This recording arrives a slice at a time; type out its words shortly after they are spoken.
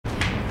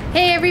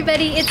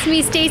everybody, it's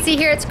me Stacey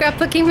here at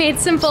Scrapbooking Made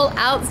Simple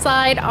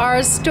outside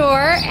our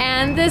store,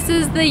 and this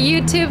is the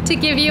YouTube to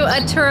give you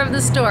a tour of the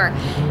store.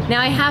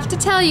 Now I have to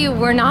tell you,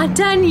 we're not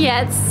done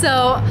yet,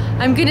 so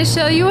I'm going to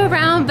show you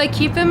around, but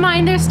keep in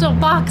mind there's still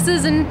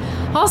boxes and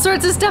all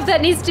sorts of stuff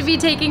that needs to be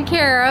taken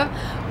care of.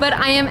 But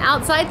I am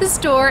outside the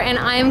store and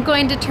I am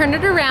going to turn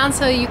it around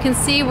so you can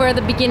see where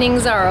the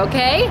beginnings are,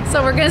 okay?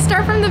 So we're going to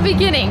start from the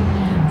beginning.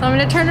 So I'm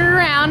going to turn it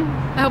around.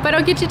 I hope I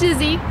don't get you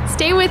dizzy.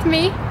 Stay with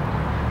me.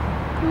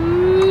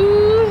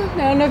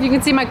 I don't know if you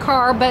can see my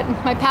car, but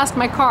I passed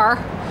my car.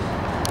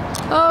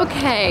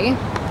 Okay.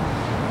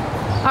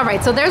 All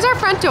right, so there's our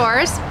front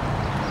doors,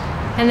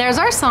 and there's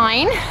our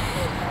sign.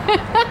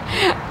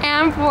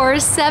 And for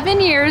 7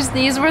 years,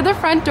 these were the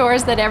front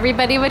doors that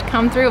everybody would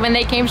come through when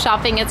they came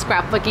shopping at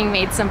Scrapbooking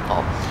Made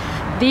Simple.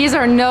 These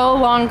are no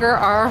longer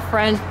our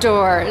front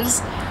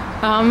doors.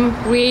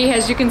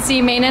 As you can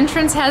see, main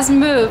entrance has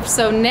moved,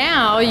 so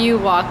now you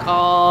walk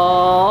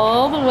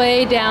all the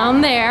way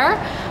down there,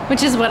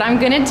 which is what I'm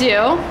gonna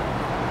do,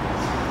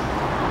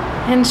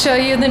 and show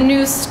you the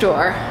new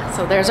store.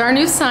 So there's our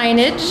new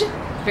signage,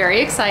 very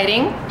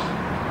exciting.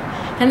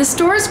 And the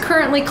store is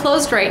currently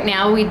closed right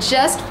now. We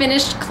just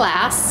finished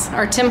class,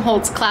 our Tim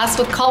Holtz class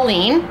with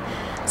Colleen,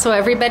 so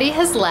everybody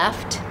has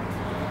left,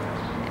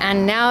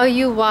 and now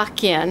you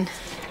walk in.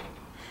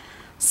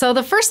 So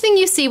the first thing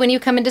you see when you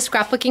come into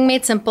Scrapbooking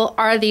Made Simple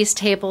are these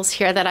tables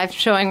here that I'm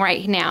showing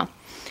right now.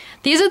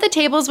 These are the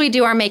tables we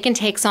do our make and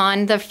takes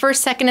on the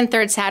first, second, and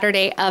third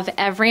Saturday of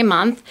every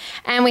month.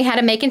 And we had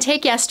a make and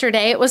take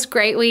yesterday. It was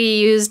great. We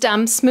used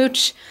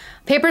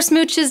paper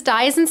smooches,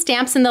 dies, and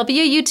stamps, and there'll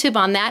be a YouTube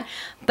on that.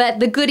 But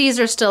the goodies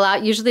are still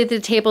out. Usually the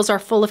tables are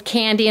full of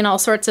candy and all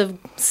sorts of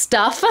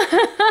stuff.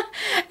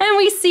 And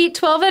we seat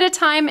 12 at a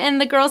time, and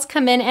the girls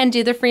come in and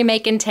do the free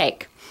make and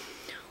take.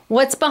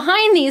 What's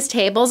behind these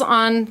tables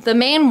on the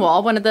main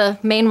wall, one of the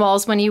main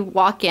walls when you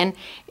walk in,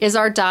 is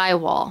our die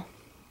wall.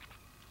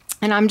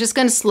 And I'm just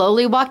going to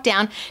slowly walk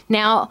down.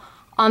 Now,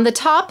 on the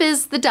top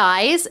is the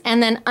dies,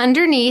 and then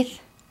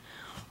underneath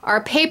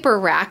are paper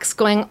racks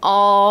going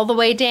all the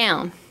way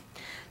down.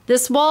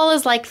 This wall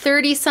is like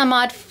 30 some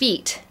odd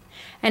feet,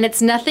 and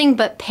it's nothing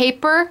but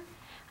paper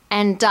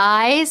and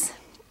dies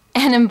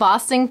and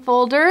embossing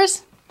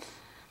folders.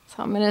 So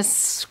I'm going to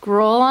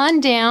scroll on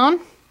down.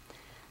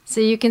 So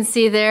you can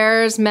see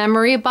there's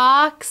memory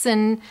box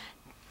and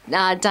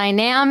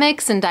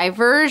dynamics and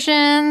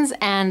diversions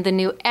and the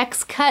new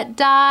X-cut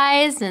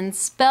dies and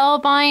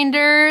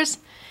spellbinders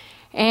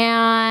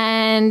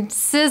and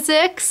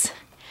Sizzix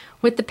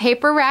with the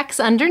paper racks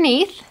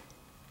underneath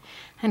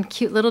and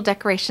cute little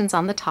decorations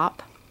on the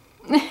top.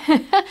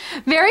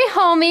 Very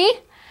homey.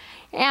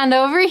 And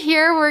over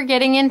here we're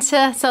getting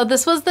into, so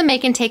this was the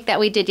make and take that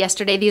we did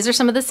yesterday. These are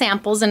some of the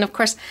samples, and of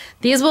course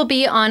these will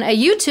be on a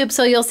YouTube,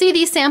 so you'll see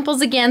these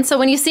samples again. So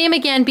when you see them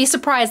again, be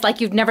surprised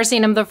like you've never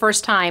seen them the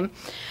first time.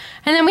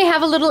 And then we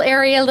have a little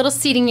area, a little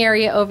seating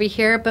area over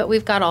here, but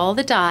we've got all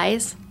the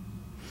dies.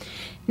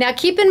 Now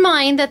keep in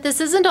mind that this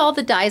isn't all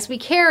the dies we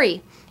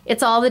carry.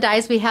 It's all the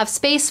dies we have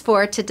space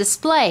for to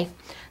display.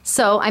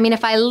 So, I mean,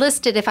 if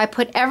I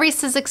put every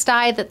Sizzix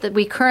die that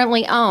we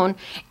currently own,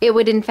 it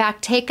would in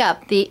fact take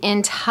up the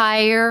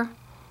entire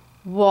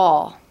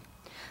wall.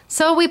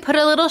 So we put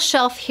a little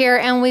shelf here,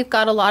 and we've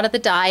got a lot of the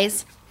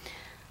dies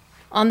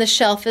on the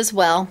shelf as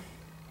well.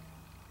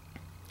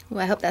 Oh,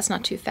 I hope that's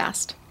not too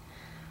fast.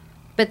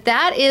 But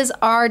that is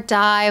our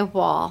die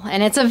wall,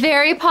 and it's a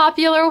very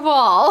popular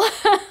wall.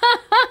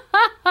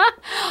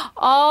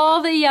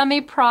 All the yummy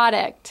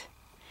product.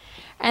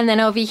 And then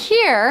over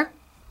here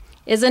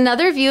is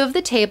another view of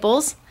the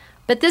tables,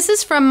 but this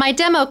is from my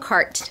demo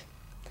cart.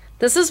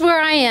 This is where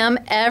I am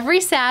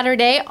every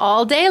Saturday,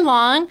 all day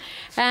long,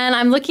 and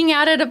I'm looking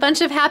out at a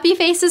bunch of happy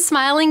faces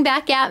smiling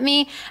back at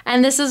me,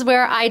 and this is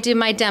where I do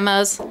my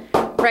demos,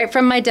 right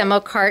from my demo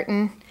cart.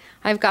 And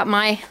I've got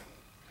my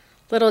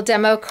little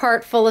demo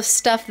cart full of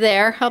stuff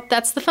there. Oh,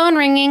 that's the phone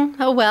ringing.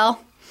 Oh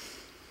well.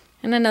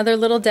 And another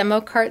little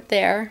demo cart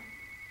there.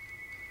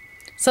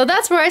 So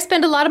that's where I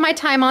spend a lot of my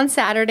time on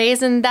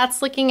Saturdays, and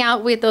that's looking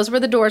out. Those were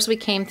the doors we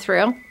came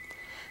through.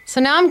 So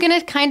now I'm going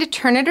to kind of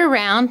turn it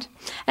around.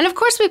 And of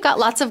course we've got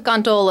lots of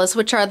gondolas,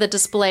 which are the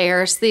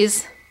displayers,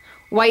 these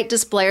white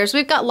displayers.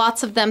 We've got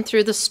lots of them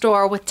through the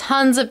store with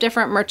tons of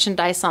different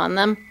merchandise on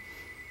them.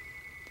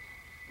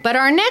 But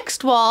our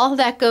next wall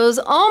that goes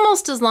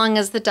almost as long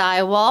as the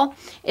die wall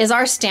is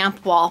our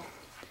stamp wall.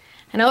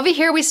 And over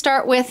here we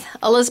start with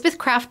Elizabeth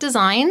Craft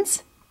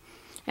Designs,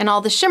 and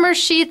all the shimmer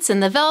sheets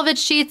and the velvet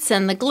sheets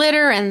and the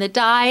glitter and the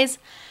dies.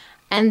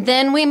 And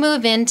then we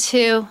move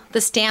into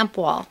the stamp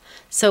wall.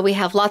 So we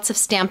have lots of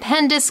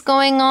Stampendous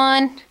going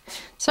on.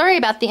 Sorry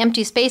about the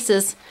empty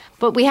spaces,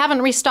 but we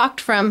haven't restocked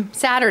from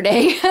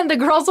Saturday. The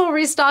girls will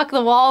restock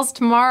the walls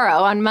tomorrow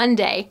on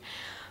Monday.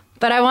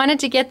 But I wanted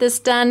to get this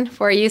done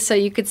for you so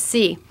you could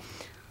see.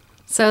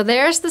 So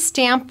there's the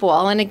stamp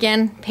wall, and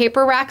again,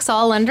 paper racks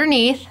all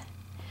underneath.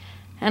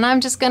 And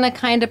I'm just going to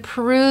kind of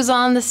peruse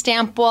on the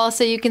stamp wall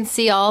so you can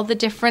see all the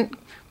different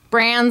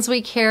brands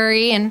we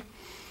carry. And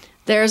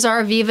there's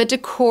our Viva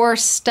Decor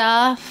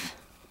stuff.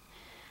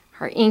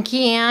 our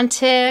Inky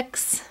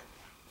Antics.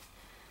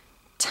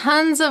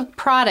 Tons of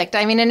product.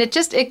 I mean, and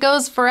it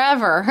goes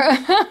forever.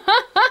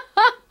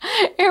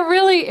 It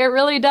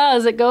really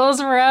does. It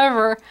goes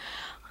forever.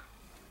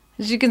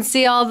 As you can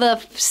see, all the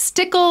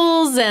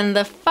stickles and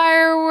the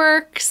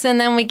fireworks,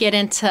 and then we get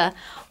into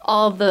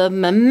all the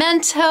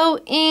memento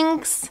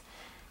inks.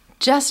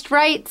 Just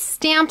Right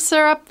stamps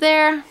are up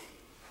there.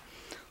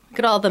 Look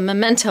at all the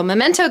memento.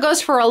 Memento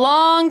goes for a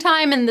long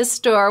time in this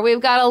store.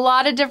 We've got a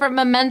lot of different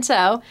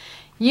memento.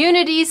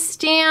 Unity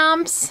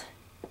stamps.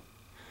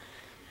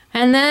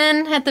 And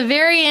then at the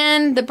very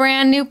end, the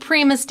brand new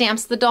Prima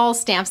stamps, the doll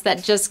stamps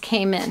that just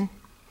came in.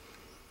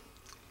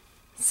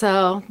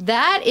 So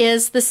that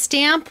is the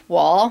stamp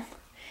wall,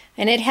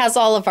 and it has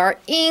all of our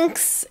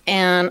inks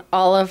and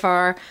all of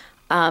our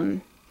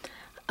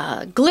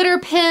glitter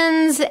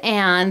pins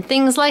and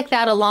things like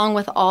that, along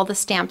with all the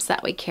stamps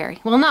that we carry.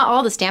 Well, not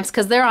all the stamps,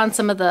 because they're on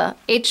some of the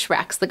H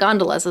racks, the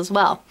gondolas as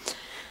well.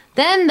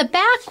 Then the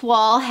back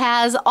wall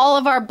has all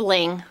of our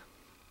bling.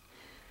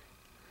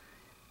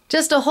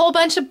 Just a whole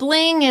bunch of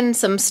bling and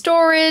some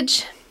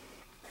storage.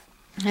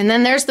 And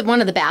then there's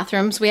one of the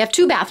bathrooms. We have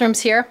 2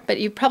 bathrooms here, but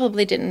you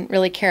probably didn't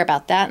really care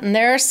about that. And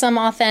there's some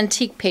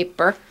authentique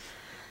paper.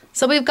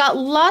 So we've got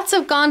lots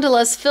of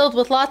gondolas filled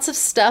with lots of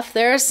stuff.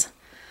 There's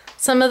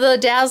some of the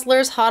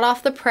Dazzlers hot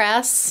off the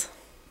press.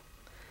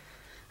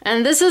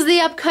 And this is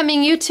the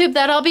upcoming YouTube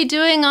that I'll be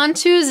doing on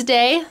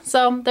Tuesday.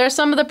 So there's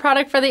some of the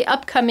product for the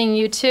upcoming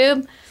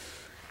YouTube.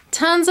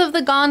 Tons of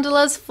the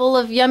gondolas full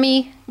of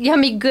yummy,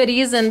 yummy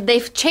goodies, and they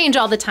change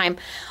all the time.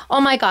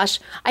 Oh my gosh,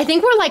 I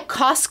think we're like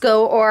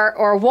Costco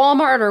or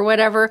Walmart or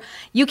whatever.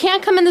 You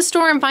can't come in the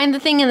store and find the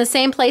thing in the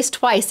same place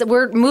twice.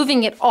 We're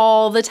moving it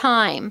all the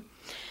time.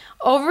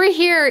 Over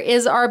here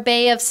is our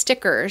bay of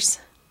stickers.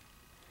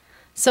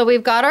 So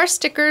we've got our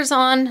stickers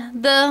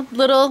on the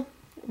little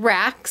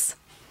racks,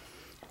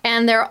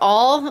 and they're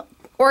all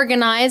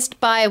organized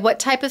by what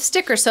type of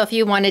sticker. So if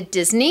you wanted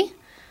Disney,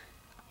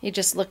 you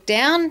just look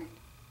down,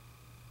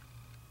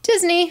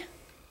 Disney,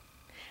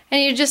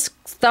 and you just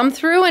thumb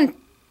through and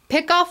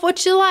pick off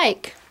what you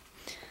like.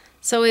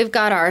 So we've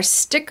got our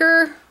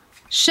sticker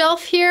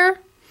shelf here,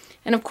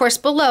 and of course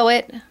below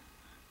it,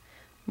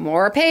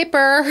 more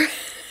paper.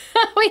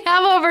 We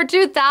have over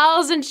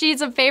 2,000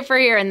 sheets of paper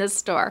here in this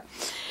store.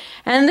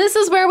 And this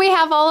is where we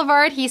have all of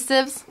our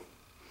adhesives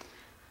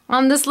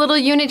on this little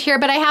unit here.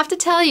 But I have to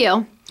tell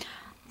you,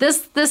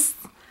 this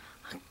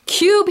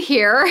cube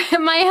here,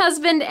 my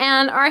husband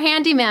and our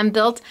handyman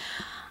built.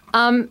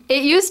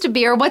 It used to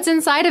be, or what's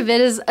inside of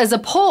it is a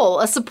pole,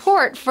 a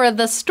support for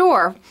the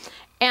store.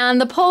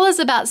 And the pole is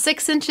about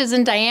 6 inches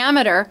in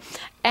diameter.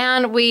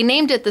 And we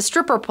named it the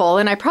stripper pole.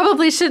 And I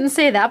probably shouldn't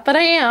say that, but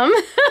I am.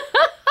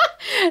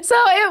 So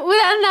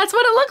and that's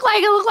what it looked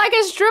like. It looked like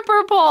a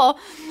stripper pole.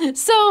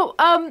 So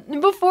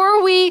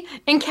before we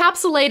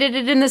encapsulated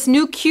it in this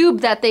new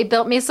cube that they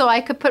built me so I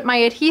could put my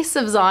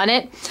adhesives on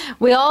it,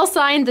 we all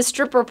signed the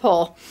stripper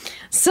pole.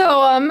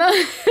 So,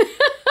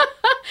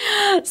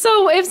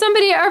 so if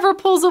somebody ever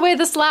pulls away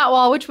the slat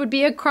wall, which would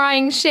be a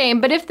crying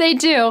shame, but if they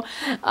do,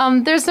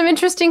 there's some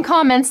interesting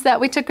comments that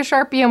we took a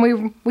Sharpie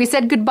and we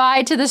said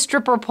goodbye to the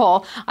stripper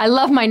pole. I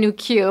love my new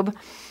cube.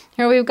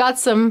 Here we've got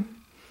some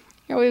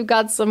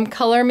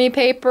Color Me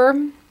paper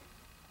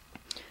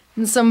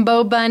and some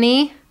Bo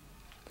Bunny.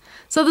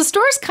 So the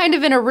store's kind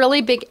of in a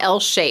really big L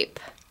shape.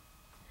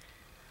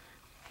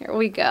 Here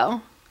we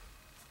go.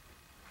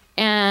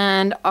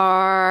 And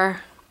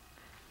our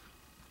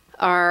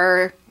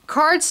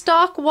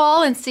cardstock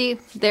wall, and see,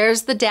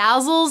 there's the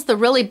Dazzles, the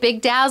really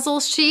big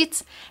Dazzle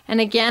sheets. And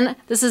again,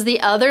 this is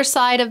the other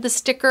side of the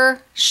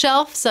sticker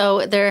shelf,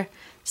 so there are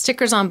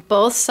stickers on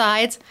both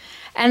sides.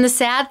 And the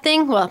sad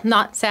thing, well,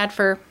 not sad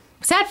for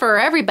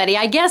everybody,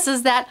 I guess,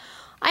 is that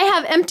I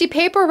have empty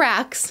paper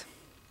racks.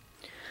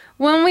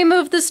 When we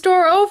moved the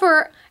store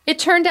over, it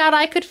turned out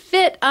I could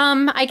fit,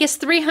 I guess,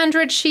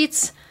 300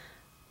 sheets,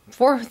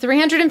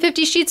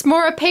 350 sheets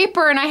more of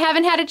paper, and I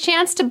haven't had a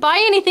chance to buy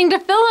anything to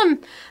fill them.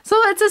 So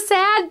it's a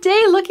sad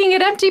day looking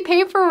at empty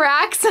paper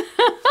racks.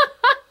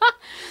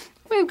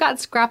 We've got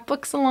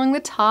scrapbooks along the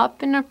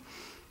top and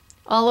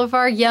all of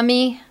our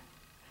yummy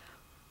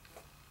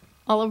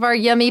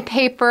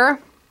paper.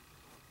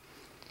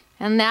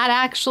 And that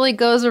actually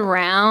goes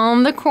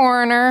around the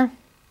corner.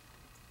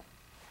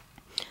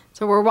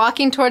 So we're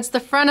walking towards the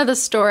front of the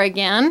store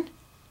again.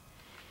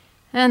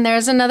 And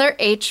there's another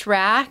H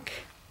rack.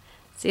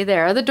 See,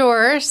 there are the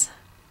doors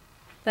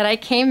that I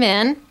came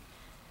in.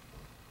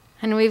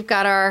 And we've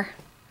got our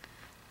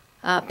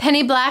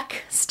penny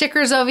black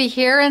stickers over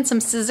here and some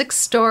Sizzix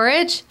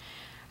storage.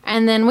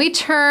 And then we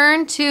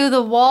turn to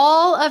the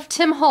wall of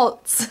Tim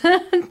Holtz.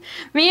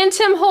 Me and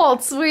Tim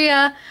Holtz,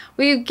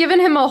 we've given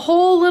him a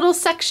whole little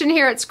section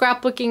here at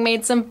Scrapbooking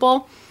Made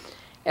Simple.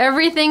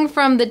 Everything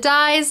from the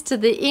dies to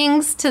the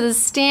inks to the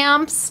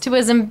stamps to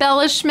his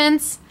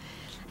embellishments.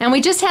 And we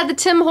just had the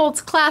Tim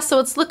Holtz class, so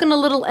it's looking a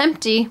little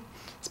empty,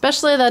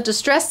 especially the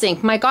distress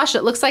ink. My gosh,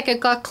 it looks like it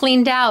got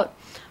cleaned out.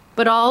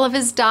 But all of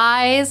his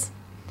dies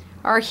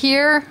are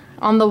here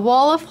on the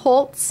wall of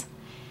Holtz.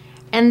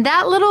 And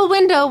that little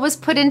window was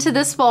put into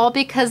this wall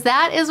because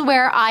that is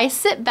where I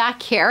sit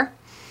back here.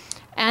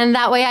 And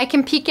that way I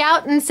can peek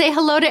out and say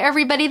hello to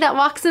everybody that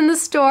walks in the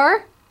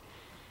store.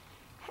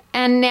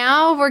 And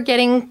now we're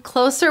getting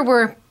closer.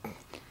 We're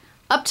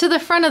up to the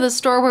front of the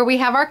store where we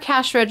have our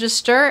cash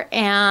register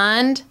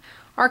and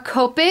our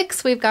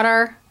Copics. We've got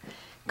our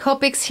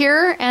Copics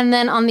here, and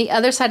then on the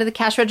other side of the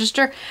cash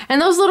register.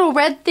 And those little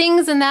red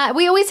things and that,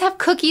 we always have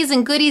cookies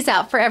and goodies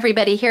out for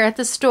everybody here at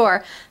the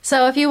store.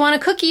 So if you want a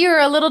cookie or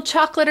a little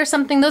chocolate or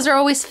something, those are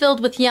always filled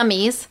with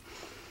yummies.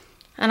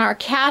 And our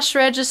cash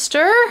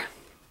register.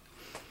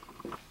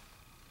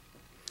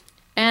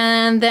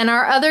 And then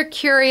our other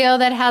curio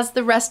that has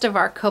the rest of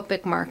our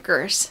Copic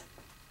markers.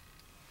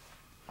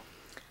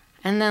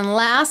 And then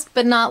last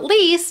but not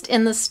least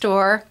in the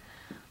store,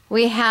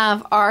 we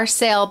have our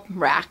sale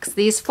racks.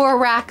 These 4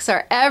 racks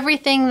are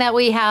everything that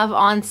we have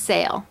on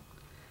sale.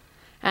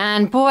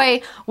 And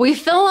boy, we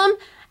fill them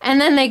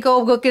and then they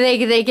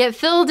get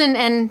filled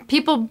and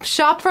people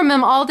shop from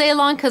them all day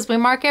long because we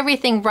mark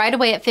everything right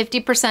away at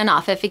 50%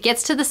 off. If it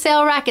gets to the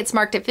sale rack, it's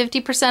marked at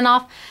 50%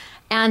 off,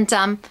 and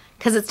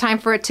because it's time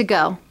for it to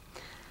go.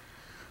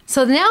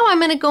 So now I'm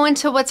going to go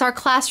into what's our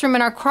classroom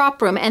and our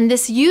crop room, and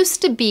this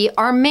used to be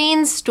our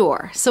main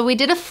store. So we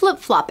did a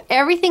flip-flop.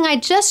 Everything I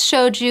just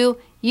showed you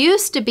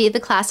used to be the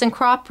class and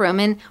crop room,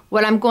 and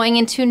what I'm going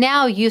into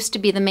now used to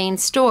be the main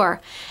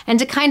store. And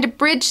to kind of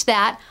bridge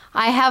that,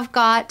 I have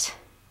got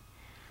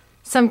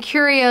some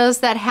curios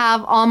that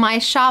have all my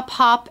Shop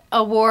Hop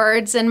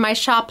awards and my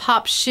Shop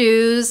Hop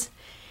shoes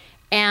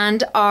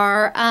and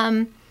our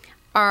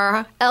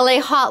LA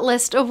Hot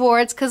List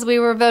awards because we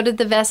were voted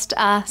the best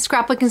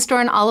scrapbooking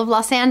store in all of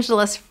Los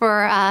Angeles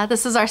for,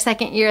 this is our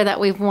 2nd year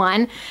that we've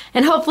won.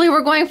 And hopefully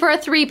we're going for a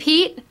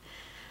 3-peat.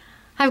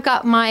 I've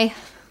got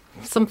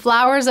some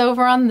flowers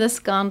over on this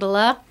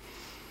gondola.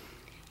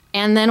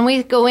 And then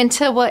we go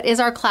into what is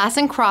our class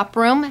and crop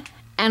room,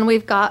 and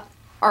we've got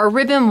our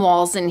ribbon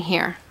walls in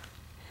here.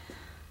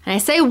 And I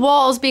say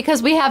walls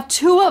because we have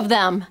 2 of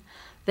them.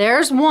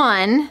 There's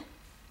one.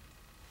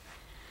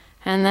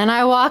 And then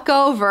I walk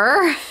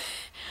over,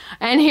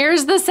 and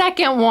here's the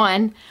second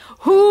one.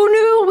 Who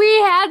knew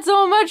we had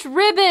so much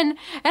ribbon?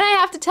 And I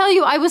have to tell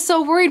you, I was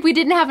so worried we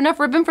didn't have enough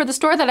ribbon for the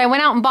store that I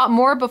went out and bought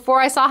more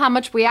before I saw how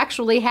much we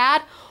actually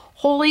had.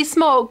 Holy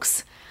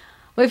smokes.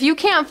 If you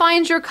can't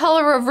find your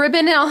color of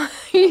ribbon,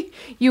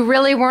 you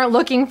really weren't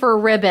looking for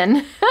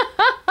ribbon.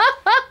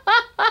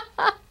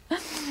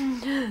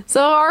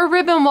 So our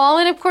ribbon wall,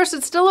 and of course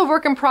it's still a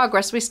work in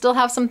progress. We still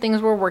have some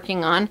things we're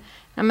working on.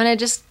 I'm going to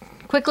just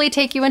quickly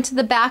take you into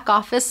the back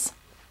office.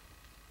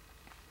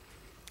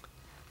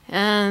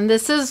 And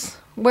this is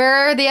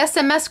where the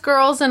SMS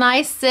girls and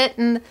I sit,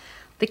 and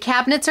the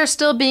cabinets are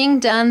still being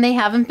done. They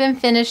haven't been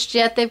finished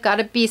yet. They've got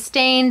to be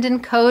stained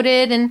and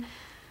coated, and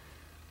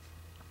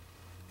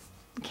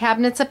the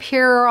cabinets up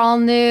here are all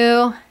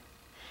new.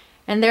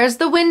 And there's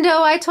the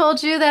window I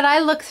told you that I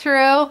look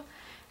through.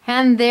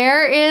 And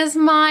there is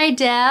my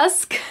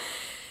desk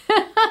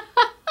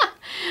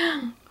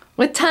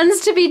with tons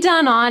to be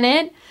done on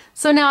it.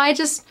 So now I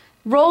just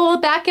roll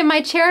back in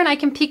my chair and I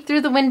can peek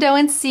through the window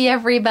and see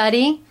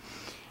everybody.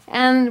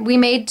 And we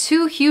made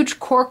 2 huge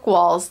cork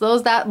walls.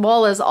 That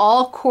wall is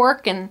all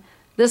cork and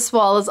this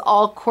wall is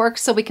all cork,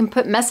 so we can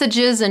put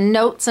messages and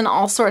notes and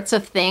all sorts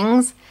of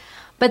things.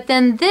 But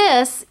then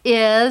this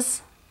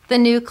is the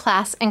new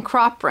class and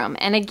crop room.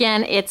 And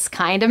again, it's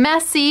kind of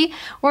messy.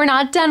 We're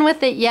not done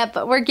with it yet,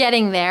 but we're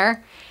getting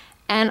there.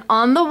 And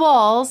on the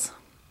walls,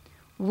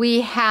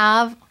 we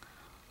have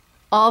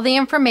all the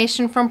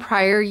information from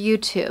prior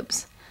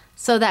YouTubes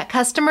so that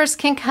customers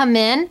can come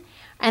in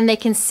and they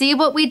can see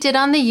what we did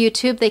on the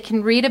YouTube. They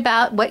can read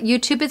about what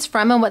YouTube it's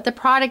from and what the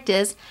product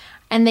is,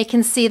 and they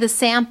can see the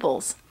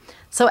samples.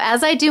 So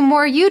as I do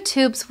more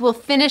YouTubes, we'll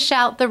finish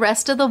out the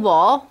rest of the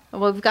wall.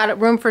 We've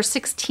got room for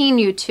 16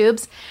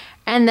 YouTubes.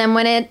 And then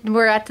when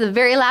we're at the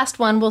very last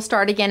one, we'll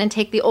start again and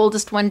take the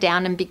oldest one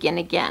down and begin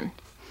again.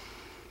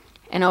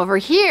 And over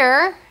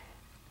here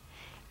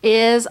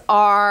is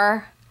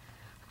our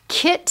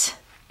kit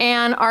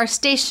and our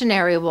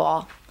stationery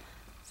wall.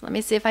 So let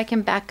me see if I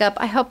can back up.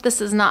 I hope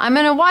this is not, I'm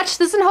going to watch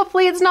this and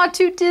hopefully it's not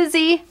too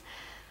dizzy.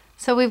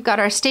 So we've got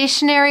our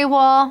stationery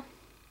wall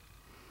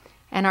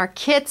and our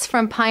kits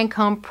from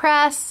Pinecone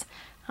Press,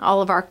 all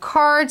of our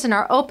cards and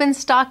our open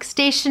stock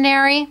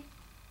stationery.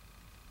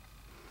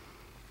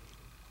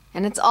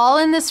 And it's all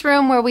in this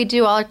room where we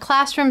do all our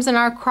classrooms and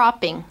our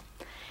cropping.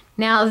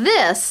 Now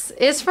this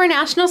is for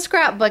National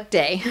Scrapbook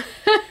Day.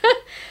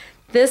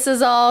 This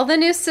is all the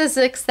new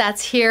Sizzix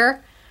that's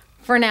here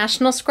for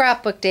National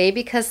Scrapbook Day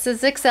because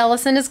Sizzix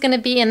Ellison is going to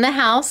be in the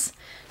house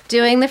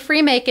doing the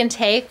free make and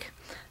take.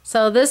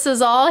 So this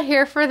is all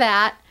here for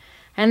that.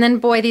 And then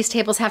boy, these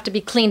tables have to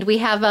be cleaned. We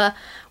have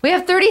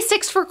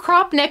 36 for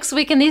crop next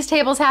week and these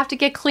tables have to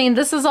get cleaned.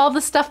 This is all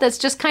the stuff that's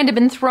just kind of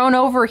been thrown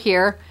over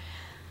here.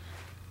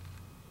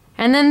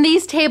 And then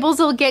these tables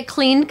will get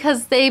cleaned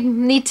because they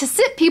need to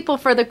sit people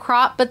for the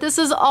crop, but this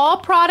is all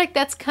product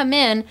that's come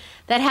in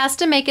that has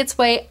to make its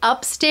way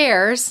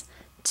upstairs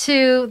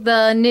to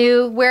the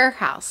new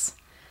warehouse.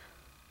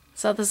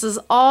 So this is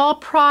all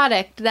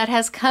product that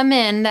has come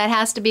in that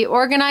has to be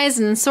organized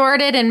and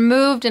sorted and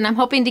moved, and I'm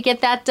hoping to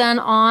get that done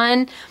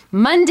on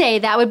Monday.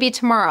 That would be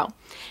tomorrow.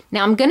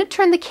 Now I'm going to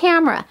turn the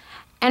camera,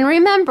 and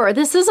remember,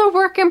 this is a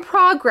work in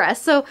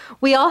progress. So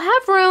we all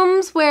have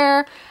rooms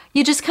where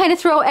you just kind of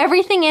throw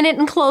everything in it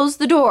and close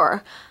the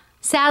door.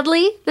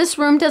 Sadly, this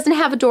room doesn't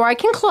have a door I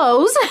can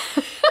close.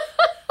 But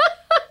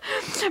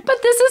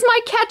this is my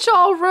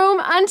catch-all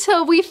room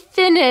until we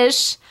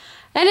finish.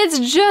 And it's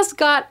just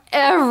got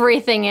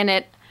everything in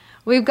it.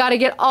 We've got to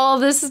get all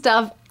this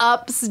stuff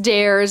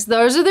upstairs.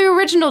 Those are the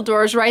original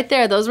doors right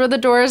there. Those were the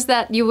doors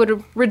that you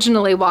would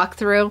originally walk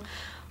through.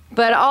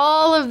 But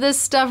all of this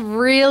stuff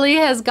really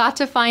has got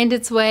to find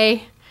its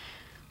way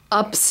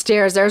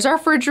upstairs. There's our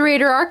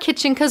refrigerator, our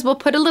kitchen, because we'll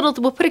put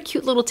a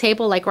cute little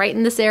table like right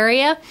in this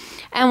area.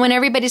 And when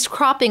everybody's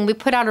cropping, we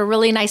put out a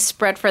really nice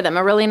spread for them,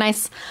 a really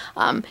nice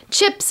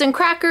chips and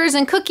crackers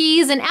and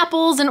cookies and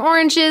apples and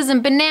oranges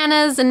and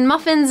bananas and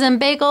muffins and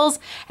bagels,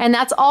 and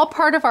that's all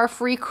part of our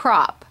free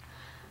crop.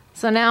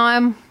 So now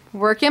I'm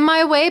working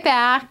my way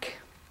back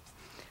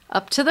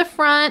up to the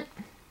front.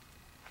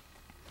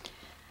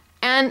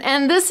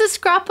 And this is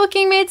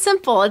Scrapbooking Made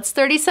Simple. It's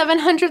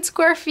 3,700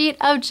 square feet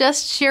of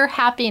just sheer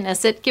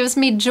happiness. It gives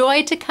me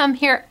joy to come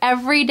here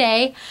every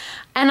day.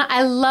 And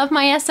I love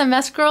my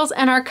SMS girls,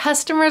 and our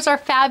customers are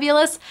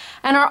fabulous,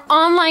 and our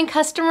online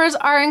customers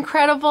are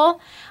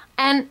incredible.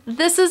 And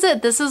this is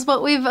it. This is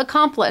what we've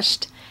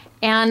accomplished.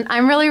 And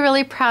I'm really,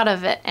 really proud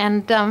of it.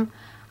 And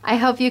I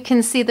hope you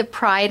can see the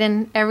pride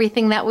in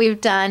everything that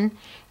we've done.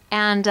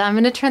 And I'm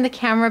going to turn the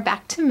camera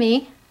back to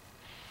me.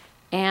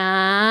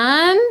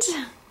 And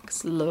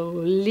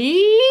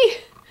slowly.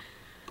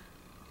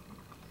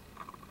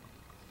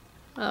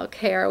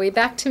 Okay, are we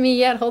back to me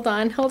yet? Hold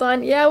on, hold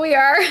on. Yeah, we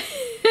are.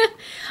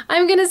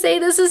 I'm gonna say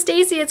this is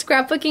Stacey at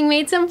Scrapbooking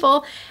Made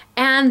Simple,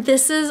 and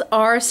this is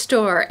our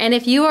store. And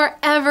if you are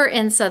ever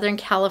in Southern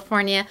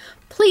California,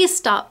 please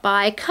stop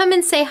by, come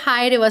and say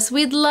hi to us.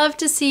 We'd love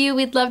to see you.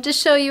 We'd love to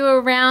show you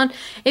around.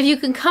 If you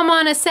can come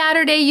on a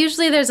Saturday,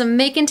 usually there's a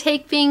make and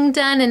take being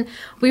done, and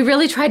we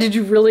really try to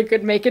do really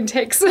good make and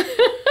takes.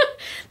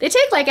 They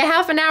take like a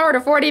half an hour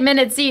to 40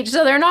 minutes each,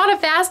 so they're not a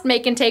fast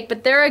make and take,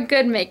 but they're a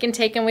good make and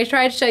take, and we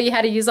try to show you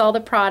how to use all the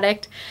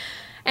product.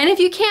 And if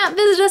you can't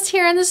visit us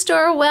here in the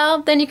store,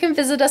 well, then you can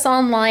visit us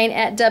online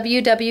at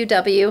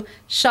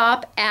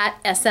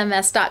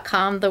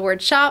www.shop@sms.com. The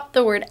word shop,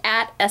 the word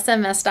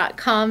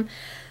 @sms.com.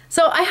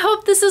 So I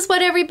hope this is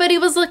what everybody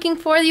was looking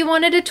for. You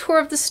wanted a tour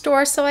of the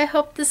store, so I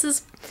hope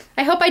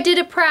I did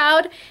it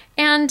proud.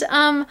 And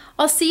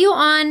I'll see you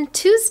on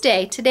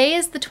Tuesday. Today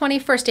is the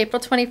 21st, April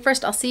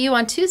 21st. I'll see you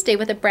on Tuesday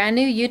with a brand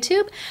new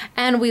YouTube,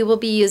 and we will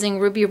be using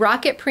Ruby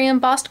Rocket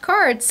pre-embossed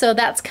cards. So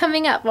that's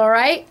coming up, all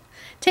right?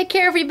 Take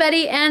care,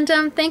 everybody, and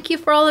thank you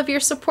for all of your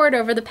support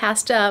over the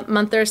past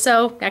month or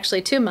so,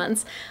 actually 2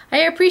 months. I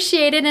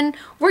appreciate it, and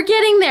we're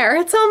getting there.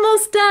 It's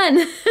almost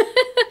done.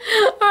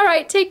 All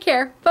right, take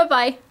care.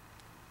 Bye-bye.